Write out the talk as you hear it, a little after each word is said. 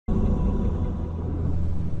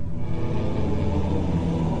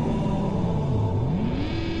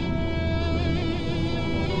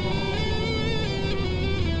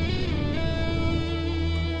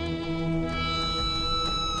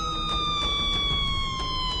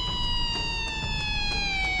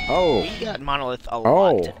Oh. We got Monolith a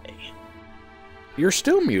lot today. You're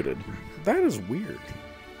still muted. That is weird.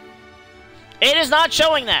 It is not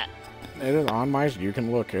showing that. It is on my... You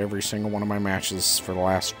can look every single one of my matches for the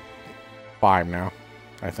last 5 now.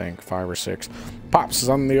 I think 5 or 6. Pops is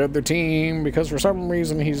on the other team because for some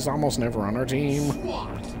reason he's almost never on our team.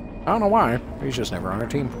 I don't know why. He's just never on our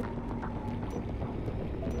team.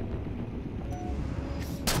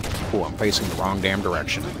 Oh, I'm facing the wrong damn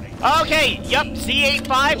direction. Okay, yep,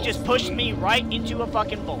 C85 just pushed me right into a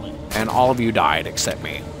fucking bullet. And all of you died except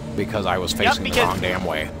me because I was facing the wrong damn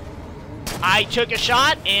way. I took a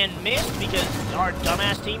shot and missed because our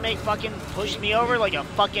dumbass teammate fucking pushed me over like a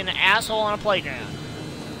fucking asshole on a playground.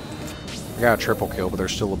 I got a triple kill, but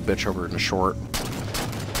there's still a bitch over in the short.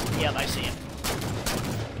 Yep, I see him.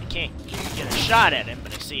 I can't get a shot at him,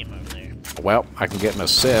 but I see him over there. Well, I can get an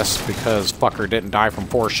assist because fucker didn't die from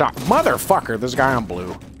 4 shots. Motherfucker, this guy on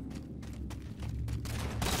blue.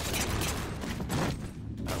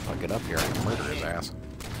 If I get up here, I can murder his ass.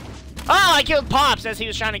 Oh, I killed Pops as he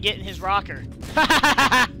was trying to get in his rocker.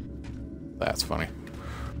 That's funny.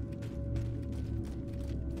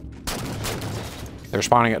 They're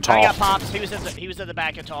spawning at tall. I got Pops. He was at the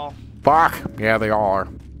back of tall. Fuck! Yeah, they all are.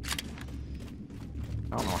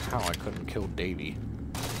 I don't know how I couldn't kill Davey.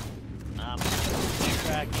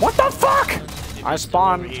 What the fuck? I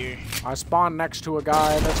spawned next to a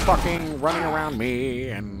guy that's fucking running around me,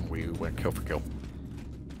 and we went kill for kill.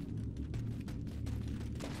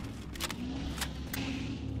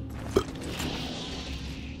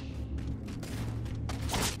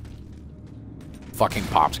 Fucking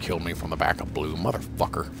Pops killed me from the back of blue,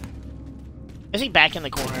 motherfucker. Is he back in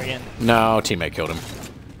the corner again? No, teammate killed him.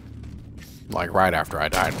 Like right after I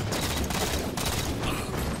died.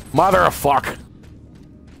 Motherfuck!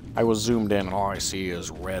 I was zoomed in and all I see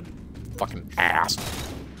is red fucking ass.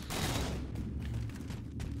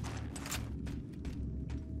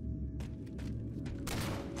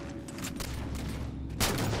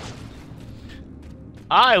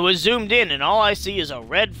 I was zoomed in and all I see is a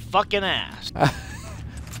red fucking ass.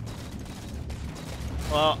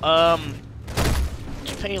 Well,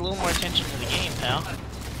 just pay a little more attention to the game, pal.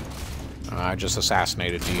 I just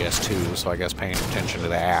assassinated DS2, so I guess paying attention to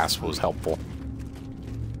the ass was helpful.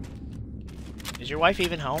 Is your wife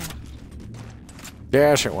even home?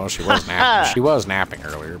 Yeah, she was napping. She was napping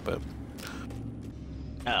earlier, but...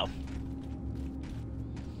 Oh.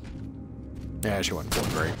 Yeah, she wasn't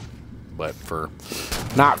feeling great. But for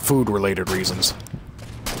not food-related reasons.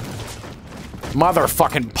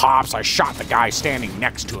 Motherfucking Pops, I shot the guy standing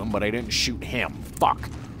next to him, but I didn't shoot him. Fuck.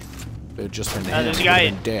 If it had just been him, he would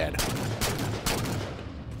have been dead.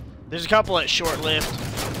 There's a couple at short lift.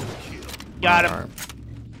 Got him.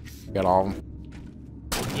 Right. Got all of them?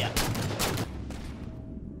 Yeah.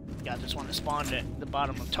 Got this one that spawned at the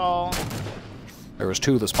bottom of tall. There was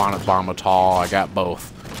 2 that spawned at the bottom of tall. I got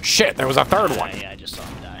both. Shit, there was a 3rd one. Yeah, I just saw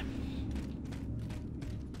him die.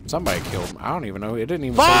 Somebody killed him. I don't even know. It didn't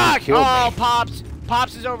even Fuck! say he killed me. Pops!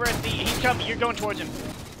 Pops is over at the... He's coming. You're going towards him.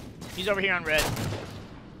 He's over here on red.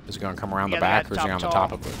 Is he going to come around the back, or is he on the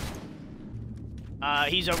top of it?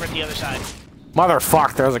 He's over at the other side.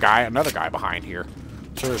 Motherfuck, there's another guy behind here.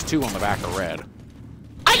 So there's 2 on the back of red.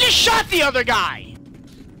 I just shot the other guy!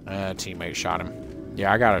 Teammate shot him.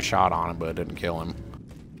 Yeah, I got a shot on him, but it didn't kill him.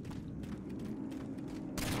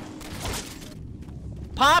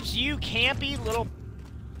 Pops, you campy little...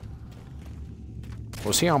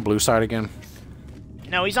 Was he on blue side again?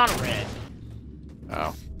 No, he's on red.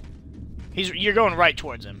 Oh. You're going right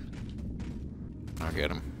towards him. I'll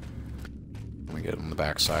get him. Let me get him on the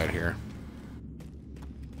back side here.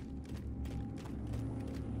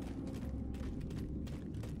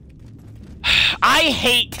 I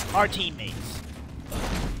hate our teammates.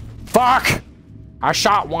 Fuck! I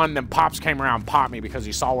shot one, then Pops came around and popped me because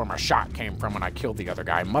he saw where my shot came from when I killed the other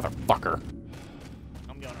guy. Motherfucker.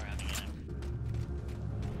 I'm going around again.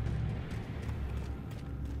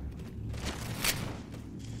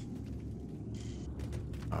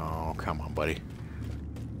 Oh, come on, buddy.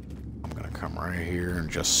 I'm gonna come right here and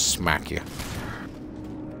just smack you.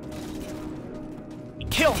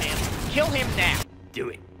 Kill him. Kill him now. Do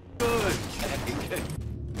it. Good.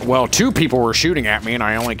 Well, 2 people were shooting at me and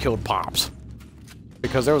I only killed Pops.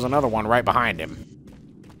 Because there was another one right behind him.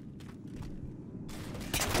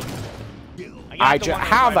 How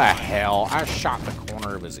the hell? I shot the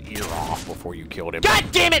corner of his ear off before you killed him. God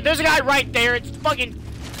damn it! There's a guy right there. It's fucking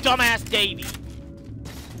dumbass Davey.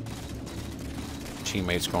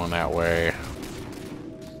 Teammates going that way.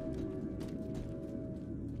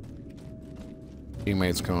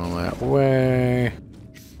 Teammates going that way.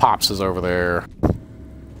 Pops is over there.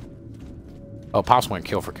 Oh, Pops went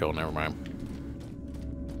kill for kill. Never mind.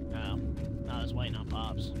 Oh, I was waiting on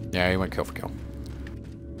Pops. Yeah, he went kill for kill.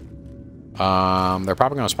 They're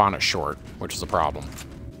probably going to spawn at short, which is a problem.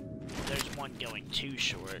 There's one going too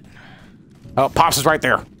short. Oh, Pops is right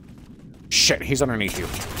there. Shit, he's underneath you.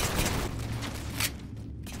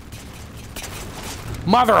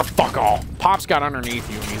 Motherfucker! Pops got underneath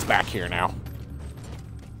you, and he's back here now.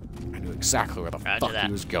 I knew exactly where the fuck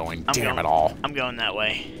he was going. Damn it all. I'm going that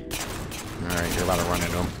way. Alright, you're about to run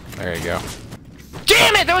into him. There you go.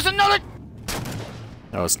 Damn it! There was another...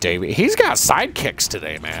 That was Davey. He's got sidekicks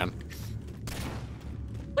today, man.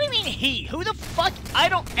 What do you mean he? Who the fuck? I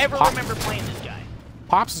don't ever remember playing this guy.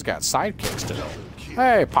 Pops has got sidekicks today.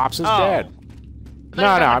 Hey, Pops is dead. No,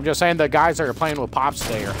 I'm just saying the guys that are playing with Pops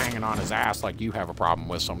today are hanging on his ass like you have a problem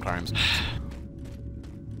with sometimes.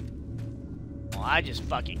 Well, I just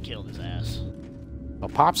fucking killed his ass. Well,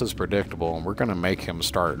 Pops is predictable, and we're going to make him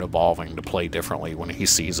start evolving to play differently when he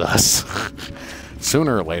sees us.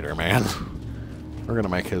 Sooner or later, man. We're going to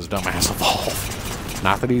make his dumbass evolve.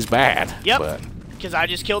 Not that he's bad, but... because I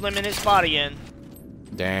just killed him in his spot again.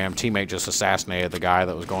 Damn, teammate just assassinated the guy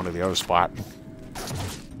that was going to the other spot.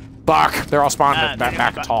 Fuck! They're all spawning at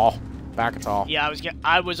back of tall. Back of tall. Yeah,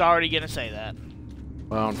 I was already gonna say that.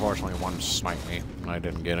 Well, unfortunately, one sniped me, and I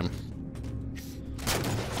didn't get him.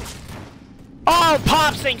 Oh,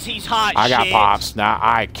 Pops thinks he's hot. I got Pops. Now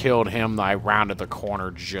I killed him. I rounded the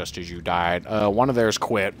corner just as you died. One of theirs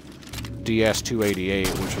quit. DS-288,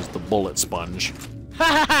 which was the bullet sponge. Ha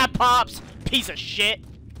ha ha! Pops, piece of shit.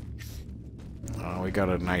 We got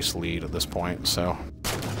a nice lead at this point, so.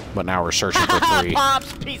 But now we're searching for 3.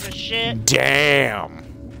 Pops, piece of shit. Damn.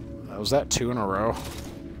 Was that 2 in a row?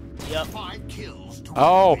 Yep.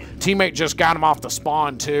 Oh, teammate just got him off the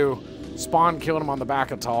spawn, too. Spawn killed him on the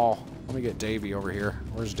back of tall. Let me get Davey over here.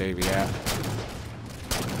 Where's Davey at?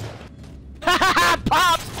 Ha ha ha!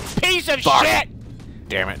 Pops, piece of shit.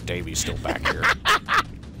 Damn it, Davey's still back here.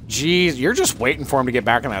 Jeez, you're just waiting for him to get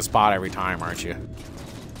back in that spot every time, aren't you?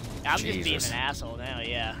 I'm just being an asshole now,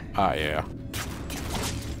 yeah. Yeah.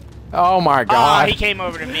 Oh my god. Oh, he came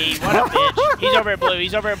over to me. What a bitch. He's over at blue.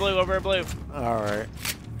 He's over at blue. Over at blue. Alright.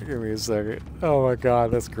 Give me a second. Oh my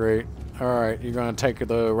god, that's great. Alright, you're gonna take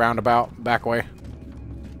the roundabout back way.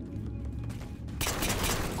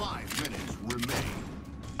 5 minutes remain.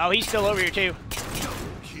 Oh, he's still over here too.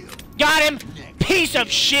 Got him! Piece of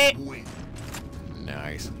shit!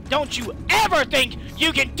 Nice. Don't you ever think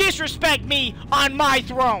you can disrespect me on my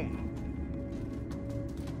throne!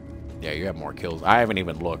 Yeah, you have more kills. I haven't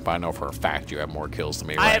even looked, but I know for a fact you have more kills than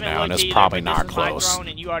me I right now, and it's either, probably but not this is close. my throne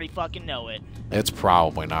and you already fucking know it. It's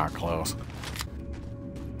probably not close.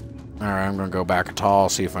 Alright, I'm gonna go back a tall,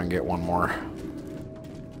 see if I can get one more.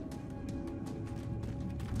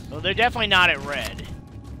 Well, they're definitely not at red.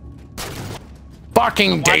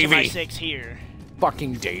 Fucking Davey! My 6 here.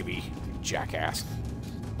 Fucking Davey, jackass.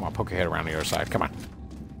 Come on, poke your head around the other side. Come on.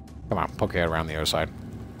 Come on, poke your head around the other side.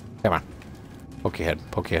 Come on. Poke your head,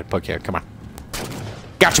 poke your head, poke your head. Come on.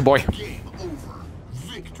 Gotcha, boy. Game over.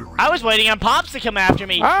 Victory. I was waiting on Pops to come after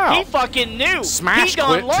me. Oh. He fucking knew. Smash he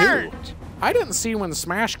done quit, learned. too. I didn't see when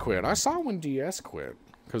Smash quit. I saw when DS quit.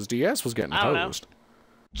 Because DS was getting hosed.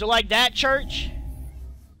 Did you like that, church?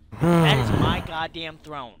 That is my goddamn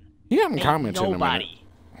throne. He hadn't commented in a minute.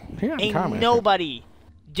 He hasn't commented. Nobody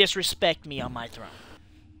disrespect me on my throne.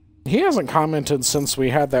 He hasn't commented since we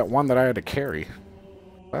had that one that I had to carry.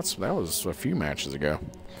 That was a few matches ago.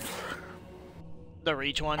 The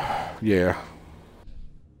reach one? Yeah.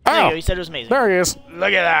 There you Oh! go, he said it was amazing. There he is.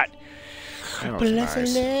 Look at that. That was Plus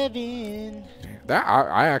nice. 11. That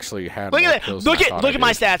I actually had. Look more at kills that. than I thought Look I at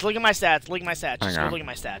my did. stats. Look at my stats. Look at my stats. Just Hang go on. look at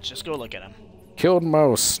my stats. Just go look at them. Killed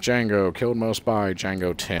most Django. Killed most by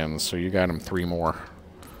Django 10. So you got him 3 more.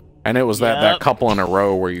 And it was that couple in a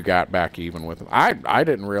row where you got back even with him. I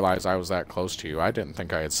didn't realize I was that close to you. I didn't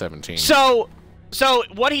think I had 17. So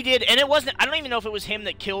what he did, and it wasn't, I don't even know if it was him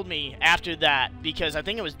that killed me after that, because I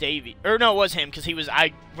think it was Davey. Or no, it was him, because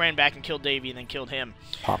I ran back and killed Davey and then killed him.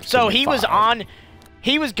 So he was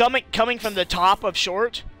coming from the top of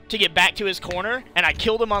short to get back to his corner, and I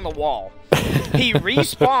killed him on the wall. He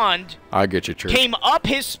respawned. I get you, Church.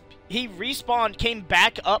 He respawned, came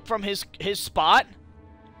back up from his spot,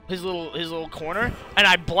 his little corner, and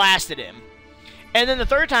I blasted him. And then the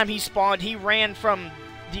third time he spawned, he ran from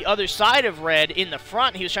the other side of red in the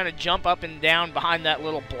front. He was trying to jump up and down behind that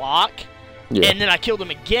little block. Yeah. And then I killed him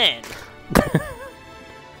again.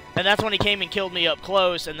 And that's when he came and killed me up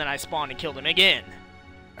close, and then I spawned and killed him again.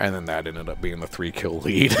 And then that ended up being the 3-kill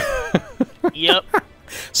lead. Yep.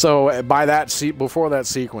 So by before that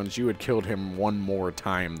sequence, you had killed him one more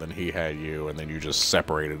time than he had you, and then you just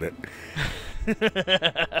separated it.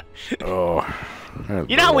 Oh.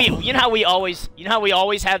 You know how we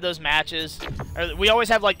always have those matches, or we always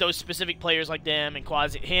have like those specific players like them and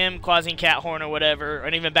Quasi and Cathorn or whatever,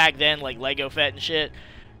 and even back then like Lego Fett and shit.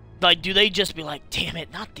 Like, do they just be like, damn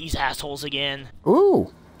it, not these assholes again?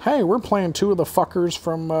 Ooh, hey, we're playing two of the fuckers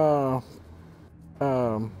from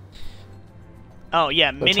Oh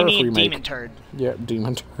yeah, Mini-Me and Demon Turd. Yeah,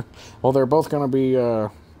 Demon Turd. Well, they're both gonna be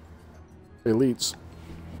elites.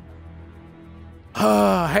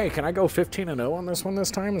 Hey, can I go 15-0 on this one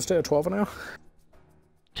this time instead of 12-0?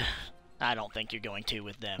 I don't think you're going to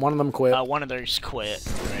with them. One of them quit. One of theirs quit.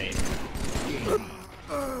 Right.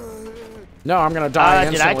 No, I'm gonna die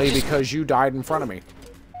instantly because you died in front of me.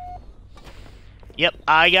 Yep,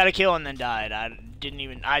 I got a kill and then died.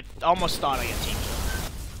 I almost thought I got team kill.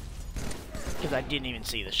 Because I didn't even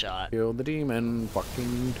see the shot. Kill the demon,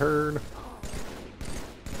 fucking turd.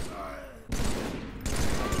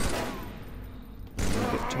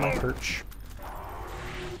 Get to my perch.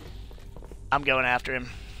 I'm going after him.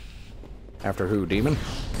 After who? Demon?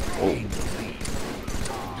 Oh.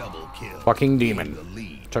 Double kill. Fucking demon.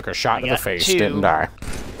 Took a shot to the face, didn't die.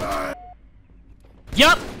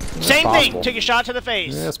 Yup! Same possible. thing! Took a shot to the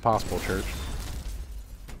face. Yeah, it's possible, Church.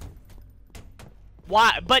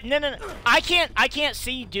 Why? But no. I can't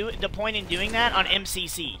see the point in doing that on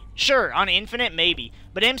MCC. Sure, on Infinite maybe,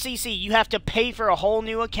 but MCC you have to pay for a whole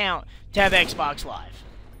new account to have Xbox Live.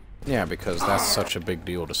 Yeah, because that's such a big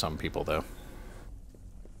deal to some people, though.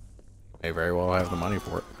 They very well have the money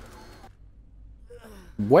for it.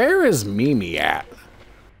 Where is Mimi at?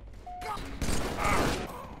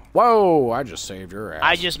 Whoa! I just saved your ass.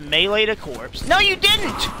 I just meleeed a corpse. No, you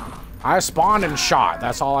didn't. I spawned and shot.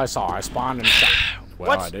 That's all I saw. I spawned and shot.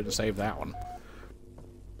 Well, I didn't save that one.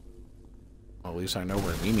 Well, at least I know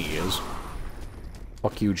where Mimi is.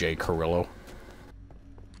 Fuck you, Jay Carrillo.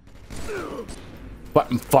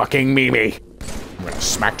 But fucking Mimi. I'm gonna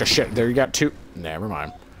smack the shit. There, you got two. Never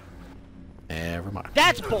mind. Never mind.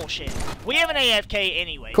 That's bullshit. We have an AFK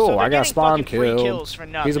anyway. Cool, so I got spawn killed. kills For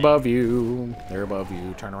nothing. He's above you. They're above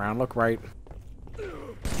you. Turn around, look right.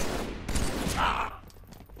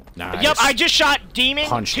 Nice. Yep, I just shot Demon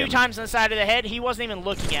Punched two him. times on the side of the head. He wasn't even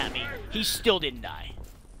looking at me. He still didn't die.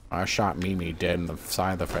 I shot Mimi dead in the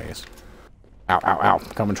side of the face. Ow, ow, ow.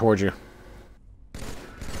 Coming towards you.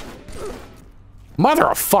 Mother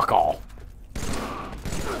of fuck all.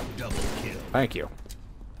 Double kill. Thank you.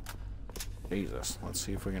 Jesus. Let's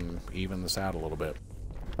see if we can even this out a little bit.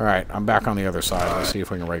 Alright, I'm back on the other side. Let's see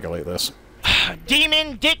if we can regulate this.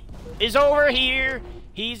 Demon Dick is over here.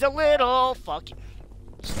 He's a little fucking...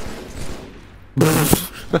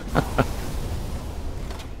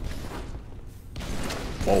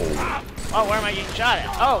 Whoa. Oh, where am I getting shot at?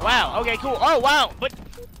 Oh, wow. Okay, cool. Oh, wow. But...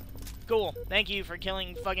 Cool. Thank you for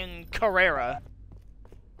killing fucking Carrera.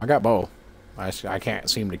 I got both. I can't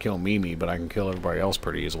seem to kill Mimi, but I can kill everybody else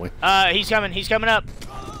pretty easily. He's coming. He's coming up.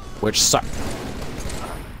 Which sucks.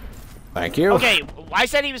 Thank you. Okay, I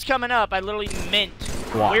said he was coming up. I literally meant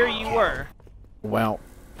where you were. Well...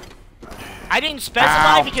 I didn't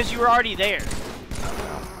specify Ow. because you were already there.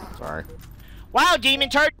 Sorry. Wow, Demon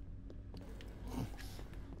Turd.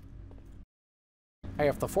 Hey,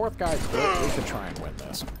 if the fourth guy quit, we could try and win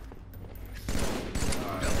this.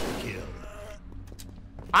 Double kill.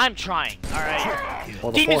 I'm trying. Alright.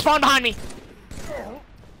 Well, Demon spawn behind me.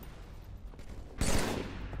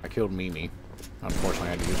 I killed Mimi. Unfortunately,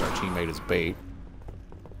 I had to use our teammate as bait.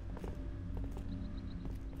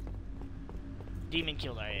 Demon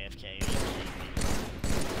killed our AFK.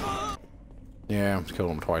 Yeah, I've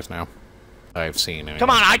killed him twice now. I've seen him. Come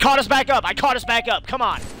on, I caught us back up. I caught us back up. Come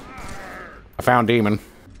on. I found Demon.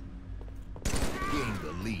 Gain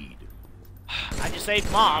the lead. I just saved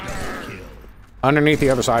Mom. Kill. Underneath the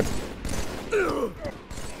other side.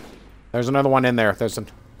 There's another one in there. There's an...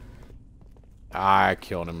 I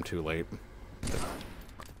killed him too late.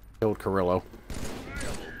 Killed Carrillo.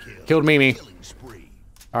 Killed Mimi.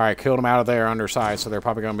 Alright, killed him out of there underside, so they're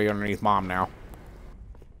probably going to be underneath Mom now.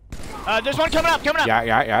 There's one coming up,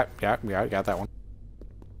 Yeah, got that one.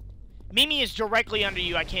 Mimi is directly under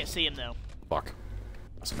you. I can't see him, though. Fuck.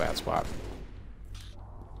 That's a bad spot.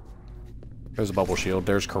 There's a bubble shield.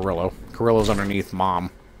 There's Carrillo. Carrillo's underneath Mom.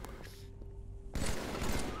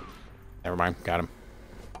 Never mind. Got him.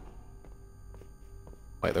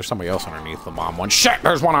 Wait, there's somebody else underneath the Mom one. Shit!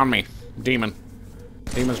 There's one on me! Demon.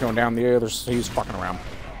 Demon's going down the other. He's fucking around.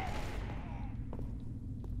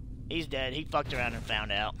 He's dead. He fucked around and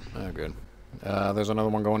found out. Oh, good. There's another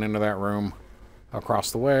one going into that room.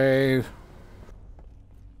 Across the way.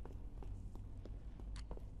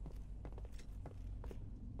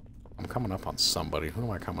 I'm coming up on somebody. Who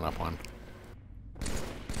am I coming up on?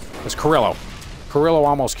 It's Carrillo. Carrillo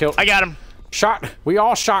almost killed. I got him. We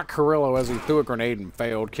all shot Carrillo as he threw a grenade and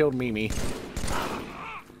failed. Killed Mimi.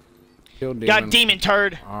 Killed Demon. Got Demon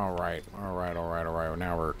Turd. All right.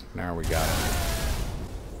 Now we got it.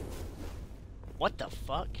 What the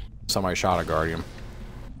fuck? Somebody shot a Guardian.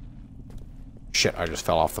 Shit! I just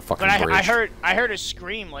fell off the fucking But bridge. I heard a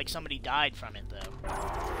scream like somebody died from it though.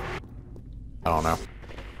 I don't know.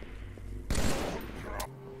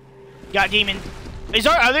 Got Demon. Is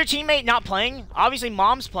our other teammate not playing? Obviously,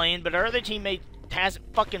 Mom's playing, but our other teammate hasn't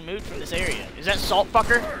fucking moved from this area. Is that Salt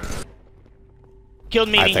Fucker? Killed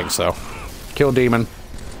Mimi. I think so. Kill Demon.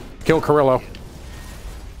 Kill Carrillo.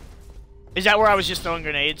 Is that where I was just throwing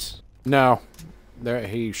grenades? No. There,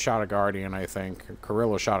 he shot a Guardian, I think.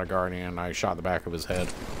 Carrillo shot a Guardian. I shot the back of his head.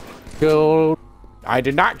 Killed... I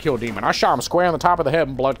did not kill Demon. I shot him square on the top of the head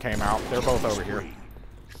and blood came out. They're both over here.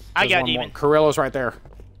 I got Demon. Carrillo's right there.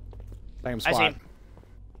 Same spot. I see him.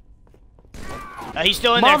 He's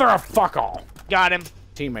still in Mother there. of fuck all. Got him.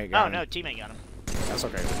 Teammate got him. Oh, no, teammate got him. That's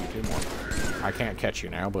okay. We need 2 more. I can't catch you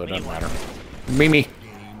now, but it doesn't matter. Mimi.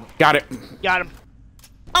 Got it. Got him.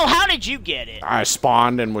 Oh, how did you get it? I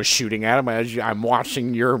spawned and was shooting at him as I'm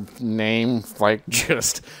watching your name, like,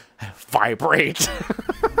 just vibrate.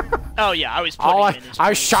 Oh, yeah, I was putting him in his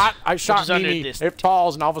face, I shot Mimi. this It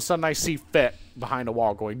falls, and all of a sudden I see Fit behind a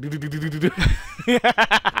wall going...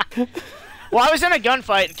 Well, I was in a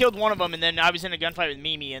gunfight and killed one of them, and then I was in a gunfight with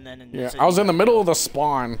Mimi, and then... Yeah, I was in the middle of the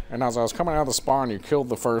spawn, and as I was coming out of the spawn, you killed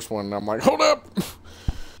the first one, and I'm like, hold up!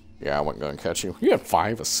 Yeah, I wasn't going to catch you. You had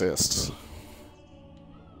 5 assists.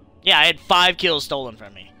 Yeah, I had 5 kills stolen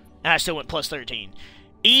from me, and I still went plus 13.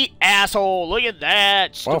 Eat, asshole! Look at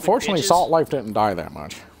that! Well, fortunately, bitches. Salt Life didn't die that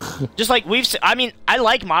much. Just like I mean, I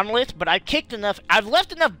like Monolith, but I've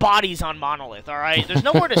left enough bodies on Monolith, alright? There's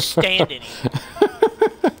nowhere to stand anymore.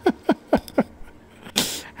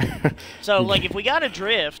 So, like, if we got a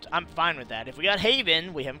Drift, I'm fine with that. If we got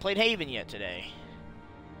Haven, we haven't played Haven yet today.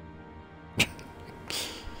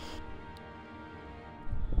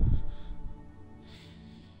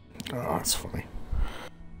 Oh, that's funny.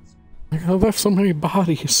 Like, I left so many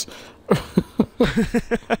bodies.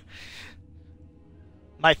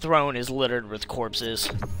 My throne is littered with corpses.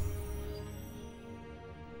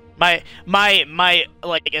 My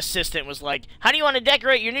like assistant was like, "How do you want to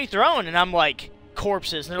decorate your new throne?" And I'm like,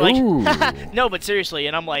 "Corpses." And they're like, "No, but seriously."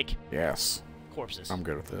 And I'm like, "Yes, corpses." I'm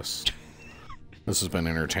good at this. This has been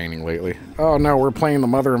entertaining lately. Oh no, we're playing the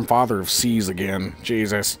mother and father of Seas again.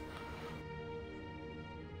 Jesus.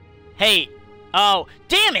 Hey, oh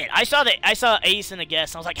damn it! I saw Ace and a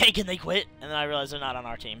guest. I was like, "Hey, can they quit?" And then I realized they're not on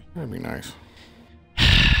our team. That'd be nice.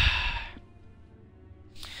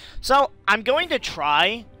 So I'm going to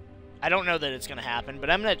try. I don't know that it's going to happen,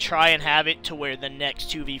 but I'm going to try and have it to where the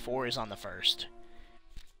next 2v4 is on the first.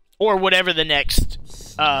 Or whatever the next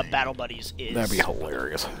Battle Buddies is. That'd be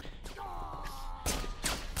hilarious.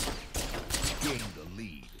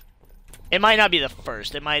 It might not be the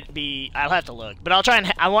first. It might be... I'll have to look. But I'll try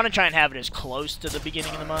and... I want to try and have it as close to the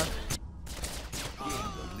beginning of the month.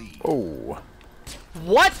 Oh.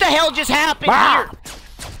 What the hell just happened Ah! here?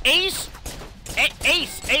 Ace...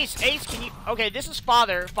 Ace, can you... Okay, this is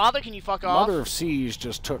Father. Father, can you fuck off? Mother of Siege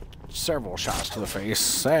just took several shots to the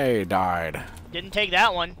face. They died. Didn't take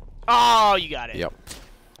that one. Oh, you got it. Yep.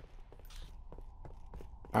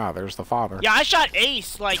 Ah, there's the father. Yeah, I shot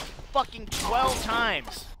Ace like fucking 12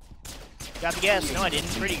 times. Got the guess. No, I didn't.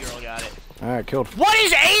 Pretty girl got it. Ah, killed. What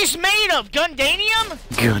is Ace made of? Gundanium?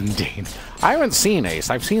 Gundanium. I haven't seen Ace.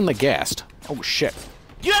 I've seen the guest. Oh, shit.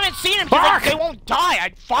 You haven't seen him because they won't die.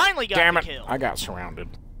 I finally got Damn the it. kill. I got surrounded.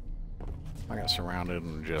 I got surrounded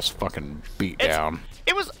and just fucking beat down.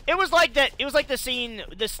 It was like that. It was like the scene,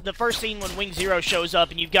 the first scene when Wing Zero shows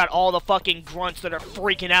up and you've got all the fucking grunts that are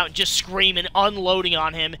freaking out and just screaming, unloading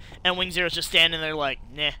on him, and Wing Zero's just standing there like,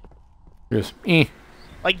 nah. Just,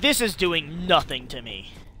 Like, this is doing nothing to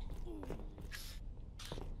me.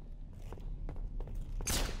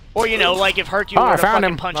 Or, you know, like if Hercule were I to found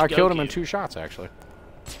fucking him. punch I killed Goku. him in 2 shots, actually.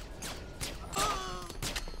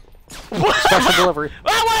 Special delivery.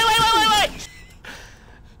 Wait!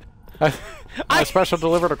 I special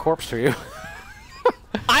delivered a corpse to you.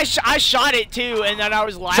 I shot it too, and then I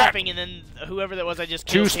was laughing, and then whoever that was, I just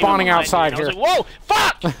killed. 2 spawning outside here. I was like, whoa,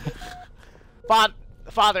 fuck!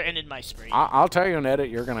 Father ended my spree. I'll tell you in edit,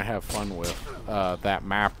 you're gonna have fun with that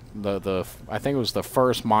map. I think it was the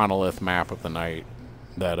first monolith map of the night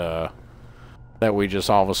that we just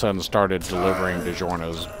all of a sudden started delivering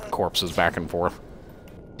DiGiorno's corpses back and forth.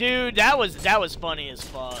 Dude, that was funny as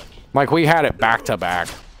fuck. Like, we had it back to back.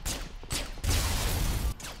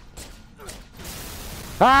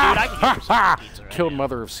 Dude, I can get some pizza killed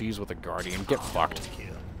Mother of C's with a Guardian. Get fucked.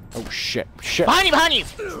 Oh, shit. Shit. Behind you, behind you!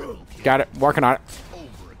 Got it. Working on it.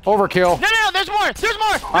 Overkill. No, no, there's more! There's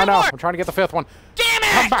more! There's I know. more! I'm trying to get the 5th one. Damn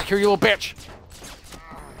it! Come back here, you little bitch.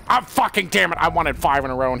 I'm fucking damn it. I wanted 5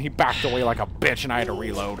 in a row, and he backed away like a bitch, and I had to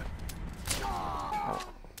reload.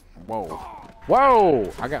 Whoa.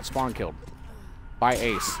 Whoa! I got spawn killed. By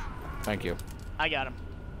Ace. Thank you. I got him.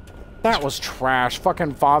 That was trash.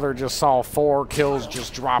 Fucking father just saw 4 kills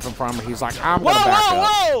just dropping from him. He's like, I'm gonna back up.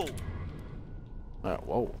 Whoa, whoa!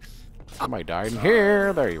 Whoa. Somebody died in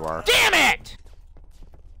here. There you are. Damn it!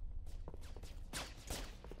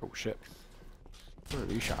 Oh, shit. Where are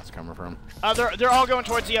these shots coming from? They're all going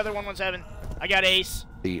towards the other 117. I got Ace.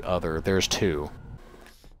 The other. There's 2.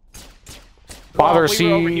 Father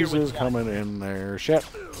sees is coming in there. Shit.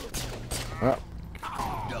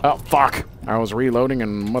 Oh, fuck. I was reloading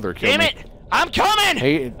and Mother killed me. Damn it! I'm coming!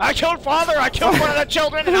 Hey. I killed Father, I killed one of the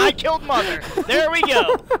children, and I killed Mother. There we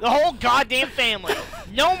go. The whole goddamn family.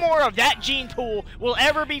 No more of that gene pool will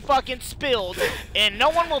ever be fucking spilled, and no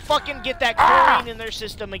one will fucking get that chlorine in their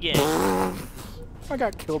system again. I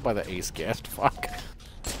got killed by the Ace guest. Fuck.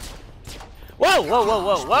 Whoa, whoa, whoa,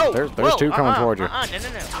 whoa, whoa. There's 2 coming towards you. No.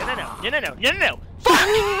 Fuck!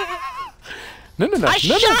 No. I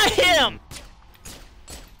shot him!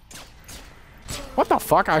 What the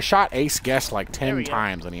fuck? I shot Ace guest like 10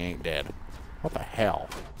 times and he ain't dead. What the hell?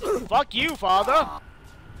 Fuck you, Father.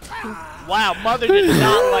 Wow, Mother did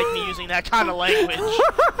not like me using that kind of language.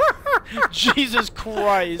 Jesus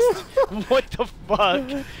Christ. What the fuck?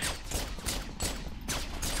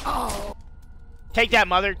 Take that,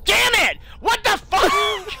 Mother. Damn it! What the fuck?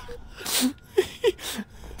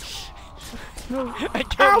 I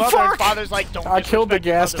killed Mother and Father's like, don't I killed the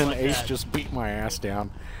guest and like Ace that. just beat my ass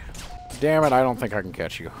down. Damn it, I don't think I can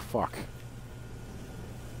catch you. Fuck.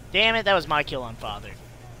 Damn it, that was my kill on Father.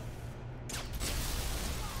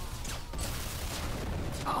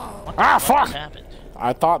 Fuck! Happened?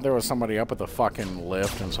 I thought there was somebody up at the fucking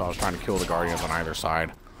lift, and so I was trying to kill the Guardians on either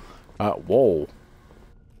side. Whoa.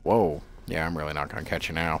 Whoa. Yeah, I'm really not gonna catch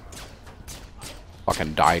you now.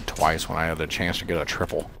 Fucking died twice when I had the chance to get a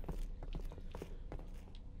triple.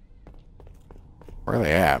 Where are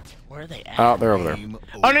they at? Where are they at? Oh, they're over there.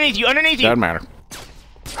 Underneath you, underneath you! Doesn't matter.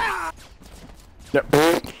 Yep.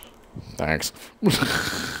 Thanks.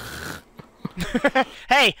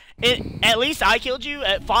 Hey, at least I killed you.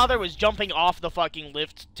 Father was jumping off the fucking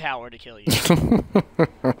lift tower to kill you.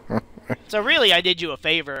 So really, I did you a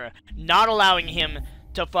favor, not allowing him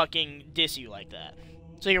to fucking diss you like that.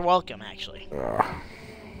 So you're welcome, actually.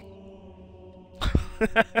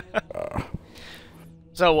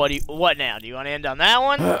 So what now? Do you want to end on that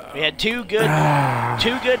one? We had two good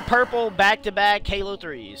purple back-to-back Halo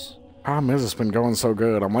 3s. Problem is, it's been going so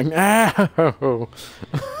good. I'm like, no.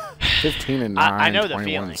 15 and 9, I know the 21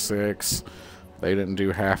 feeling. and 6. They didn't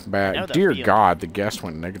do half back. the Dear feeling. God, the guest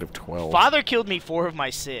went -12. Father killed me 4 of my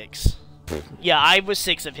 6. Yeah, I was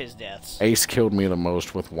 6 of his deaths. Ace killed me the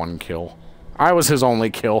most with 1 kill. I was his only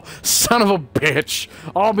kill. Son of a bitch.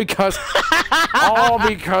 All because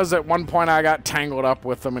at one point I got tangled up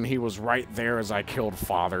with him and he was right there as I killed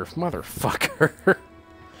Father. Motherfucker.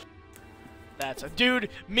 That's a dude.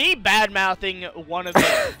 Me bad-mouthing one of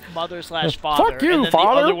the mother/father Fuck you, and then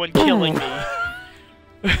Father. the other one killing me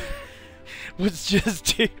was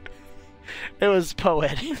just. It was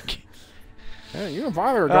poetic. Yeah, you and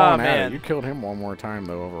Father are going at man. it. You killed him one more time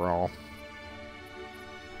though. Overall.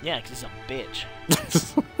 Yeah, because he's a bitch.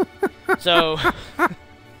 So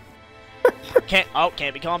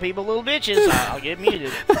can't be calling people little bitches. I'll get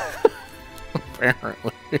muted.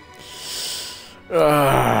 Apparently.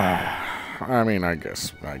 I mean, I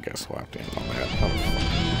guess we'll have to end on that.